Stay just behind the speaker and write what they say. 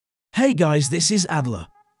Hey guys, this is Adler,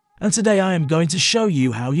 and today I am going to show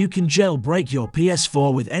you how you can jailbreak your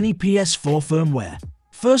PS4 with any PS4 firmware.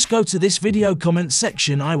 First, go to this video comment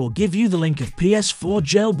section. I will give you the link of PS4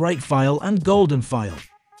 Jailbreak file and GoldHEN file.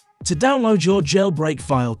 To download your jailbreak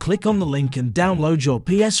file, click on the link and download your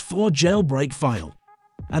PS4 Jailbreak file.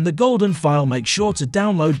 And the GoldHEN file, make sure to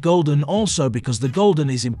download GoldHEN also, because the GoldHEN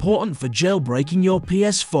is important for jailbreaking your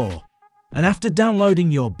PS4. And after downloading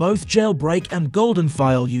your both Jailbreak and GoldHEN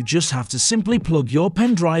file, you just have to simply plug your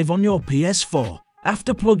pen drive on your PS4.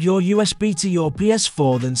 After plug your USB to your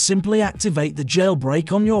PS4, then simply activate the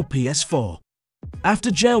jailbreak on your PS4. After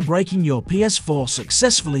jailbreaking your PS4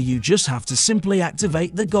 successfully, you just have to simply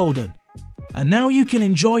activate the GoldHEN. And now you can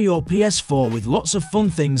enjoy your PS4 with lots of fun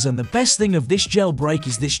things. And the best thing of this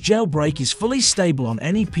jailbreak is fully stable on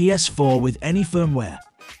any PS4 with any firmware.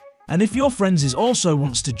 And if your friends is also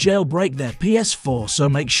wants to jailbreak their PS4, so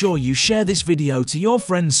make sure you share this video to your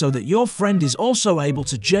friends so that your friend is also able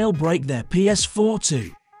to jailbreak their PS4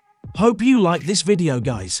 too. Hope you like this video,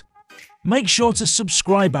 guys. Make sure to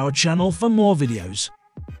subscribe our channel for more videos.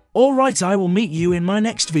 Alright, I will meet you in my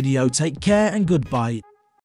next video. Take care and goodbye.